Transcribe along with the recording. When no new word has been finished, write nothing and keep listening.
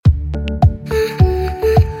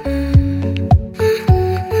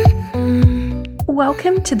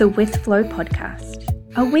Welcome to the With Flow podcast,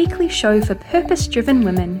 a weekly show for purpose-driven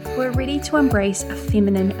women who are ready to embrace a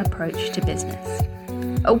feminine approach to business.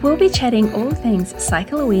 We'll be chatting all things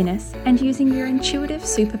cycle awareness and using your intuitive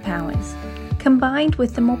superpowers, combined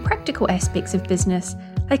with the more practical aspects of business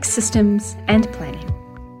like systems and planning.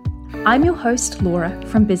 I'm your host, Laura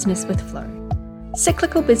from Business with Flow,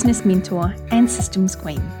 cyclical business mentor and systems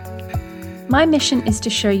queen. My mission is to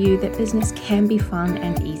show you that business can be fun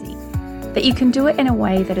and easy, that you can do it in a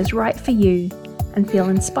way that is right for you and feel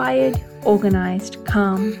inspired, organized,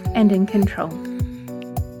 calm, and in control.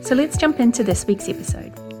 So let's jump into this week's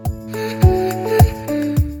episode.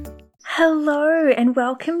 Hello and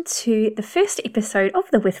welcome to the first episode of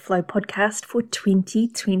the With Flow podcast for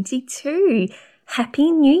 2022.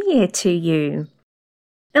 Happy New Year to you.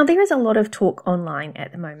 Now, there is a lot of talk online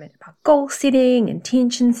at the moment about goal setting,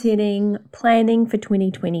 intention setting, planning for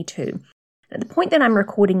 2022. At the point that I'm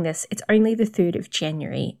recording this, it's only the 3rd of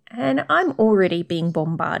January, and I'm already being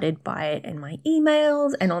bombarded by it in my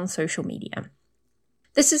emails and on social media.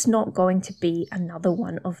 This is not going to be another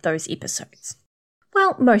one of those episodes.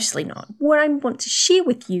 Well, mostly not. What I want to share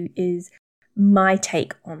with you is my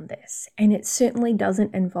take on this, and it certainly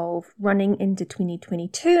doesn't involve running into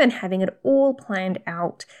 2022 and having it all planned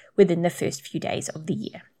out within the first few days of the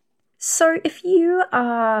year. So if you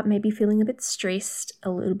are maybe feeling a bit stressed, a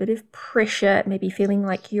little bit of pressure, maybe feeling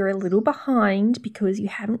like you're a little behind because you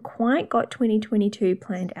haven't quite got 2022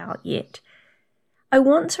 planned out yet, I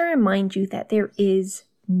want to remind you that there is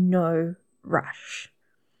no rush.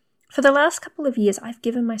 For the last couple of years, I've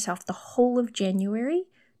given myself the whole of January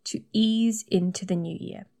to ease into the new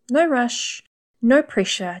year. No rush, no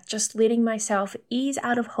pressure, just letting myself ease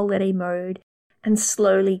out of holiday mode and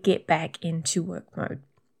slowly get back into work mode.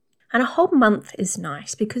 And a whole month is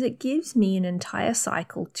nice because it gives me an entire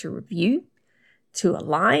cycle to review, to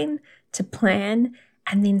align, to plan,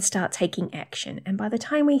 and then start taking action. And by the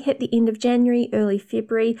time we hit the end of January, early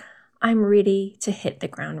February, I'm ready to hit the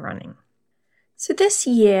ground running. So this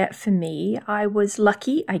year for me, I was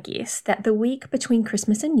lucky, I guess, that the week between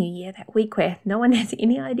Christmas and New Year, that week where no one has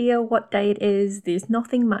any idea what day it is, there's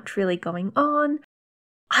nothing much really going on,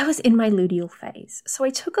 I was in my luteal phase. So I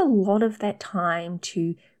took a lot of that time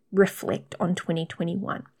to reflect on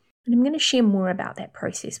 2021. And I'm going to share more about that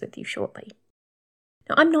process with you shortly.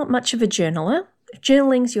 Now, I'm not much of a journaler. If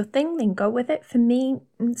journaling's your thing, then go with it. For me,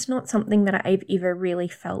 it's not something that I've ever really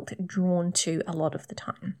felt drawn to a lot of the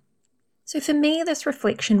time. So for me, this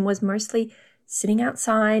reflection was mostly sitting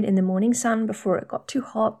outside in the morning sun before it got too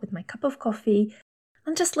hot with my cup of coffee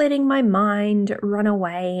and just letting my mind run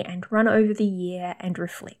away and run over the year and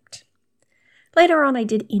reflect. Later on, I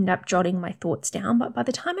did end up jotting my thoughts down, but by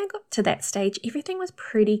the time I got to that stage, everything was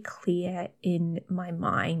pretty clear in my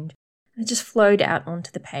mind. And it just flowed out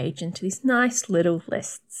onto the page into these nice little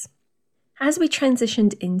lists. As we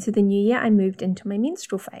transitioned into the new year, I moved into my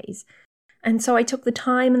menstrual phase. And so I took the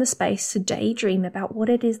time and the space to daydream about what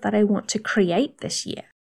it is that I want to create this year,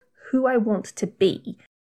 who I want to be.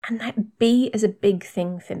 And that be is a big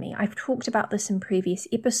thing for me. I've talked about this in previous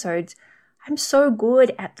episodes. I'm so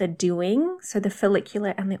good at the doing, so the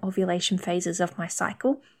follicular and the ovulation phases of my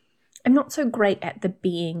cycle. I'm not so great at the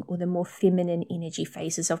being or the more feminine energy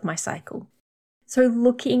phases of my cycle. So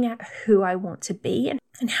looking at who I want to be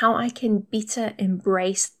and how I can better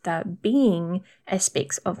embrace the being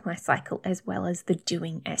aspects of my cycle as well as the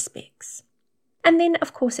doing aspects. And then,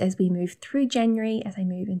 of course, as we move through January, as I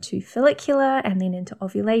move into follicular and then into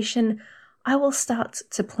ovulation, I will start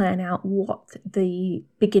to plan out what the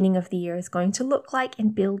beginning of the year is going to look like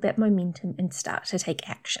and build that momentum and start to take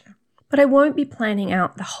action. But I won't be planning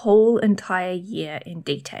out the whole entire year in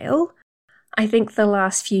detail. I think the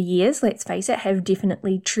last few years, let's face it, have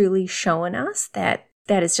definitely truly shown us that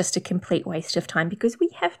that is just a complete waste of time because we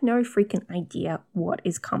have no freaking idea what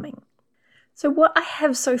is coming. So what I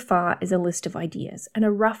have so far is a list of ideas and a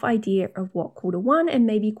rough idea of what Q1 and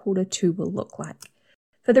maybe Q2 will look like.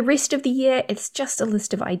 For the rest of the year, it's just a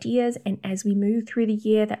list of ideas, and as we move through the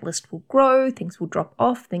year, that list will grow, things will drop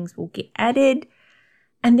off, things will get added,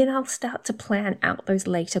 and then I'll start to plan out those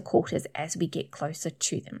later quarters as we get closer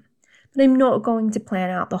to them. But I'm not going to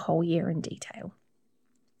plan out the whole year in detail.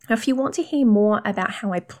 Now, if you want to hear more about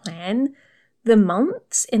how I plan the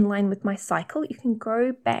months in line with my cycle, you can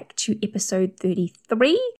go back to episode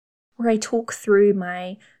 33, where I talk through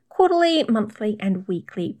my quarterly, monthly, and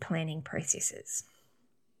weekly planning processes.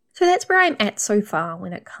 So that's where I'm at so far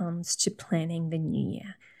when it comes to planning the new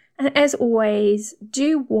year. And as always,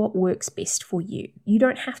 do what works best for you. You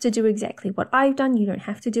don't have to do exactly what I've done. You don't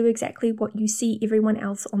have to do exactly what you see everyone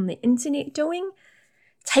else on the internet doing.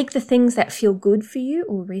 Take the things that feel good for you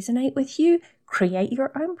or resonate with you, create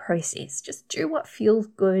your own process. Just do what feels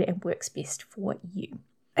good and works best for you.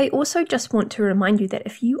 I also just want to remind you that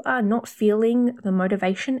if you are not feeling the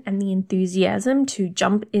motivation and the enthusiasm to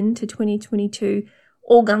jump into 2022,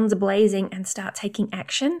 all guns blazing and start taking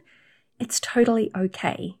action, it's totally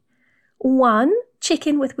okay. 1, check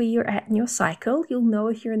in with where you're at in your cycle. You'll know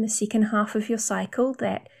if you're in the second half of your cycle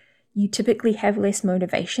that you typically have less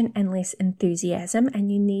motivation and less enthusiasm and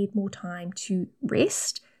you need more time to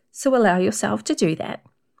rest. So allow yourself to do that.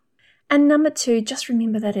 And number 2, just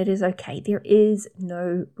remember that it is okay. There is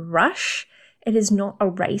no rush. It is not a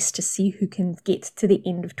race to see who can get to the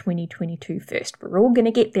end of 2022 first. We're all going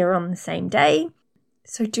to get there on the same day.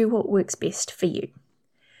 So do what works best for you.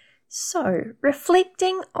 So,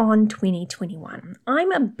 reflecting on 2021,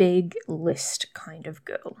 I'm a big list kind of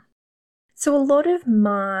girl. So a lot of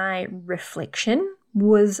my reflection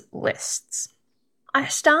was lists. I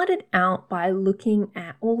started out by looking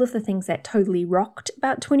at all of the things that totally rocked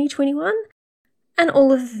about 2021 and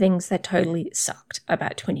all of the things that totally sucked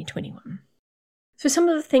about 2021. So some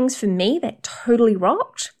of the things for me that totally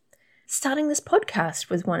rocked, starting this podcast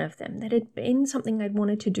was one of them. That had been something I'd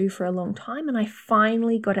wanted to do for a long time, and I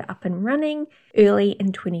finally got it up and running early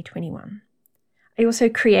in 2021. I also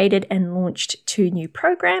created and launched 2 new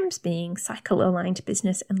programs, being Cycle Aligned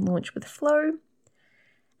Business and Launch with Flow.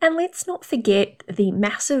 And let's not forget the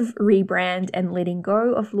massive rebrand and letting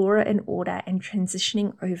go of Laura in Order and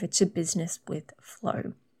transitioning over to Business with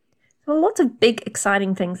Flow. So lots of big,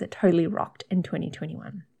 exciting things that totally rocked in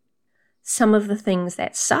 2021. Some of the things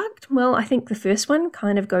that sucked, well, I think the first one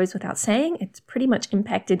kind of goes without saying. It's pretty much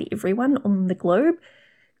impacted everyone on the globe.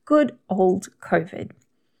 Good old COVID.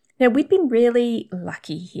 Now, we'd been really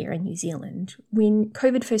lucky here in New Zealand. When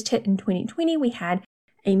COVID first hit in 2020, we had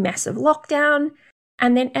a massive lockdown.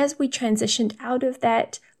 And then as we transitioned out of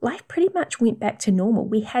that, life pretty much went back to normal.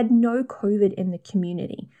 We had no COVID in the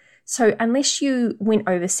community. So unless you went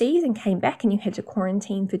overseas and came back and you had to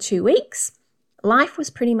quarantine for 2 weeks, life was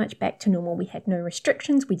pretty much back to normal. We had no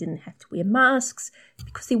restrictions. We didn't have to wear masks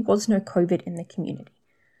because there was no COVID in the community.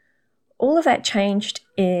 All of that changed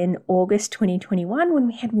in August 2021 when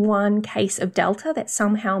we had 1 case of Delta that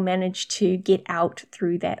somehow managed to get out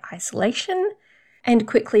through that isolation. And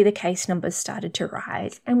quickly the case numbers started to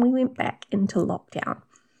rise and we went back into lockdown.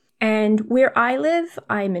 And where I live,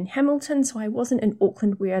 I'm in Hamilton, so I wasn't in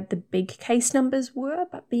Auckland where the big case numbers were,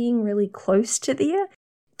 but being really close to there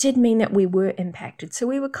did mean that we were impacted. So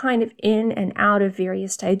we were kind of in and out of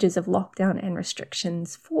various stages of lockdown and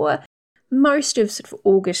restrictions for most of sort of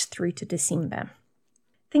August through to December.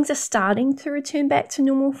 Things are starting to return back to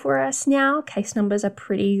normal for us now. Case numbers are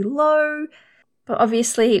pretty low. But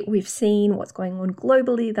obviously, we've seen what's going on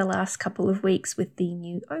globally the last couple of weeks with the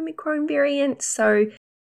new Omicron variant. So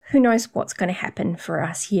who knows what's going to happen for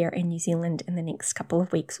us here in New Zealand in the next couple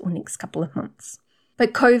of weeks or next couple of months.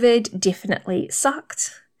 But COVID definitely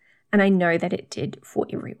sucked, and I know that it did for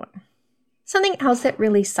everyone. Something else that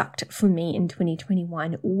really sucked for me in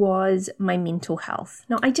 2021 was my mental health.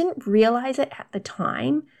 Now, I didn't realize it at the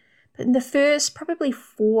time, but in the first probably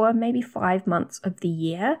 4, maybe 5 months of the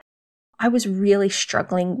year, I was really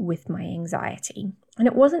struggling with my anxiety. And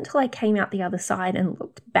it wasn't until I came out the other side and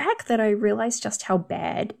looked back that I realized just how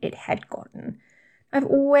bad it had gotten. I've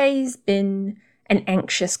always been an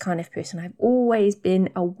anxious kind of person. I've always been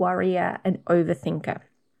a worrier and overthinker.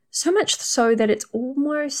 So much so that it's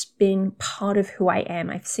almost been part of who I am.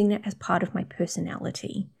 I've seen it as part of my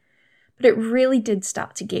personality. But it really did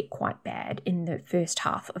start to get quite bad in the first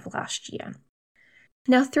half of last year.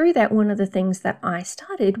 Now, through that, one of the things that I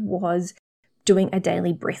started was doing a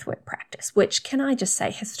daily breathwork practice, which, can I just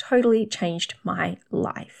say, has totally changed my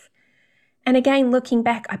life. And again, looking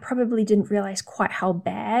back, I probably didn't realize quite how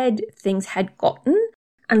bad things had gotten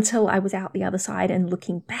until I was out the other side and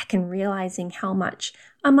looking back and realizing how much,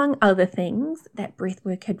 among other things, that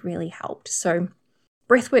breathwork had really helped. So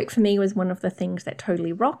breathwork for me was one of the things that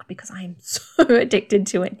totally rocked because I am so addicted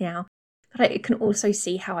to it now. But I can also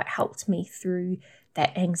see how it helped me through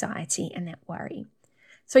that anxiety and that worry.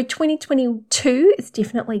 So 2022 is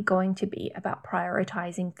definitely going to be about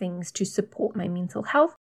prioritizing things to support my mental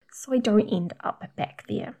health so I don't end up back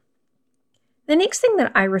there. The next thing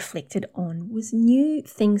that I reflected on was new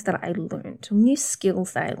things that I learned, new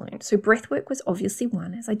skills that I learned. So breathwork was obviously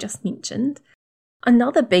one, as I just mentioned.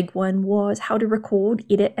 Another big one was how to record,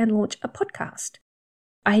 edit, and launch a podcast.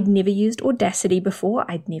 I had never used Audacity before.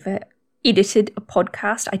 I'd never edited a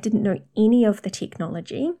podcast. I didn't know any of the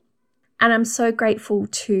technology. And I'm so grateful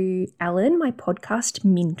to Ellen, my podcast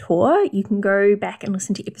mentor. You can go back and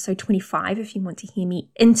listen to episode 25 if you want to hear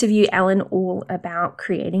me interview Ellen all about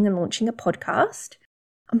creating and launching a podcast.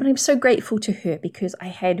 But I'm so grateful to her because I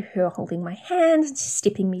had her holding my hand and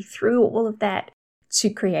stepping me through all of that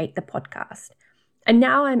to create the podcast. And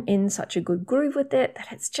now I'm in such a good groove with it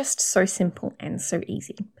that it's just so simple and so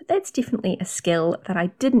easy. But that's definitely a skill that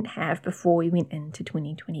I didn't have before we went into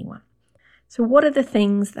 2021. So what are the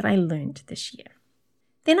things that I learned this year?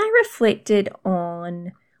 Then I reflected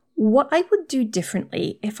on what I would do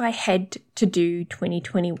differently if I had to do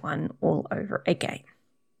 2021 all over again.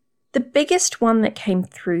 The biggest one that came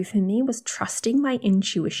through for me was trusting my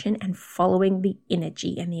intuition and following the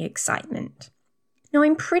energy and the excitement. Now,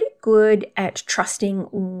 I'm pretty good at trusting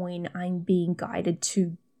when I'm being guided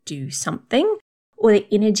to do something, or the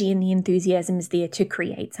energy and the enthusiasm is there to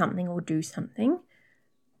create something or do something.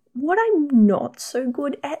 What I'm not so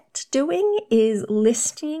good at doing is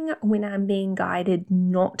listening when I'm being guided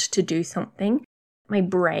not to do something my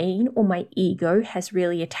brain or my ego has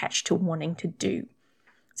really attached to wanting to do.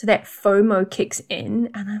 So that FOMO kicks in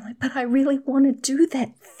and I'm like, but I really want to do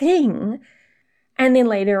that thing. And then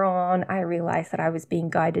later on, I realized that I was being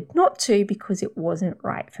guided not to because it wasn't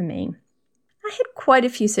right for me. I had quite a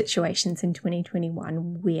few situations in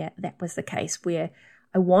 2021 where that was the case, where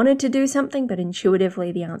I wanted to do something, but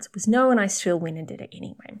intuitively the answer was no, and I still went and did it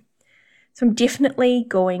anyway. So I'm definitely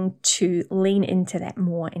going to lean into that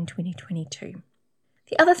more in 2022.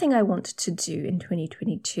 The other thing I wanted to do in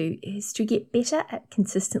 2022 is to get better at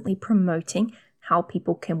consistently promoting how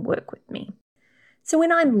people can work with me. So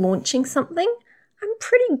when I'm launching something, I'm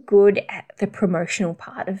pretty good at the promotional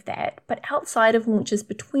part of that, but outside of launches,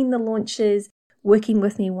 between the launches, working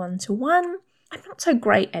with me one-to-one, I'm not so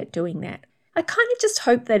great at doing that. I kind of just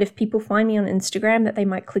hope that if people find me on Instagram that they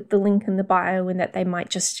might click the link in the bio and that they might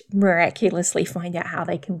just miraculously find out how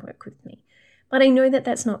they can work with me. But I know that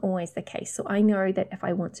that's not always the case. So I know that if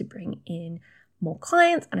I want to bring in more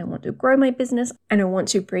clients and I want to grow my business and I want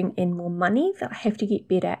to bring in more money, that I have to get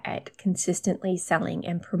better at consistently selling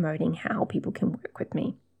and promoting how people can work with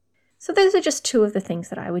me. So those are just two of the things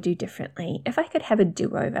that I would do differently if I could have a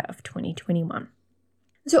do-over of 2021.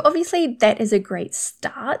 So obviously that is a great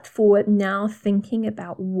start for now thinking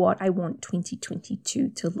about what I want 2022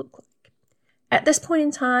 to look like. At this point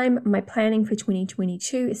in time, my planning for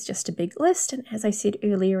 2022 is just a big list. And as I said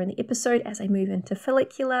earlier in the episode, as I move into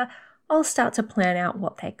follicular, I'll start to plan out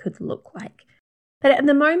what that could look like. But at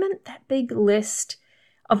the moment, that big list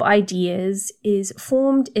of ideas is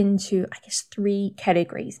formed into, 3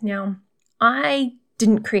 categories. Now, I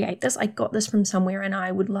didn't create this. I got this from somewhere and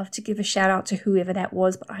I would love to give a shout out to whoever that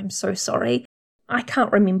was, but I'm so sorry. I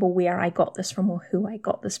can't remember where I got this from or who I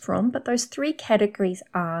got this from, but those 3 categories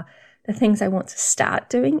are the things I want to start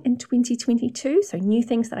doing in 2022. So new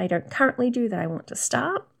things that I don't currently do that I want to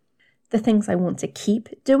start. The things I want to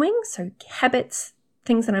keep doing. So habits,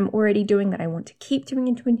 things that I'm already doing that I want to keep doing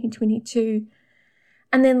in 2022.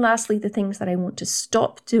 And then lastly, the things that I want to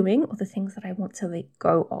stop doing or the things that I want to let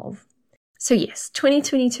go of. So yes,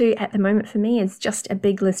 2022 at the moment for me is just a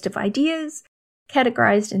big list of ideas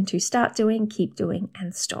categorized into start doing, keep doing,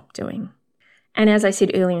 and stop doing. And as I said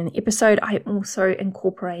earlier in the episode, I'm also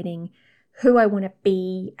incorporating who I want to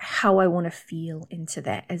be, how I want to feel into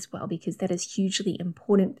that as well, because that is hugely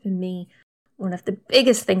important for me. One of the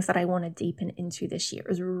biggest things that I want to deepen into this year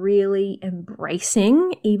is really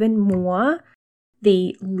embracing even more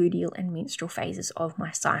the luteal and menstrual phases of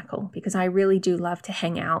my cycle, because I really do love to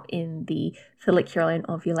hang out in the follicular and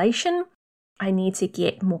ovulation. I need to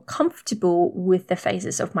get more comfortable with the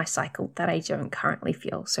phases of my cycle that I don't currently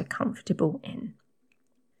feel so comfortable in.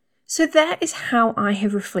 So that is how I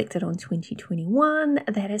have reflected on 2021.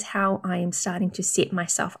 That is how I am starting to set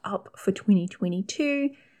myself up for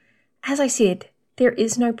 2022. As I said, there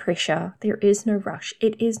is no pressure, there is no rush.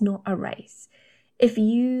 It is not a race. If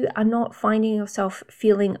you are not finding yourself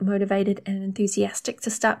feeling motivated and enthusiastic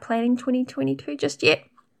to start planning 2022 just yet,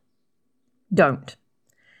 don't.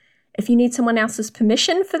 If you need someone else's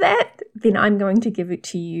permission for that, then I'm going to give it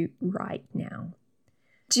to you right now.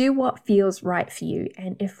 Do what feels right for you.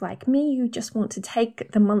 And if, like me, you just want to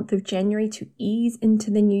take the month of January to ease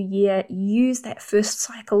into the new year, use that first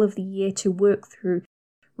cycle of the year to work through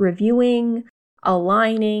reviewing,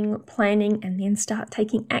 aligning, planning, and then start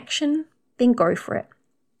taking action, then go for it.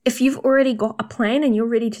 If you've already got a plan and you're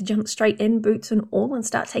ready to jump straight in, boots and all, and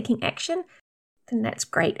start taking action, then that's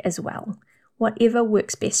great as well. Whatever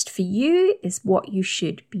works best for you is what you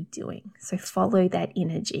should be doing. So follow that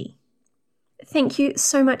energy. Thank you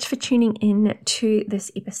so much for tuning in to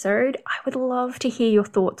this episode. I would love to hear your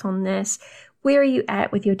thoughts on this. Where are you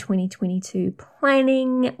at with your 2022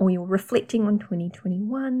 planning, or you're reflecting on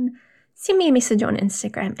 2021? Send me a message on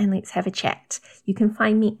Instagram and let's have a chat. You can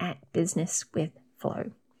find me at Business with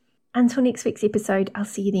Flo. Until next week's episode, I'll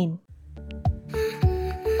see you then.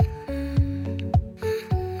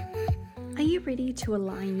 Are you ready to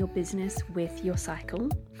align your business with your cycle?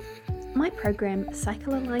 My program,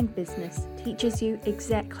 Cycle Aligned Business, teaches you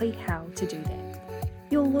exactly how to do that.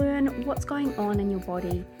 You'll learn what's going on in your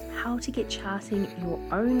body, how to get charting your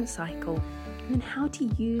own cycle, and then how to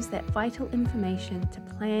use that vital information to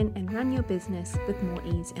plan and run your business with more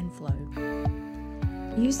ease and flow.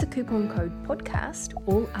 Use the coupon code PODCAST,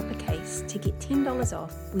 all uppercase, to get $10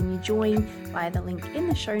 off when you join via the link in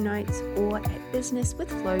the show notes or at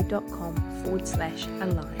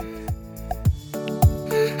businesswithflow.com/align.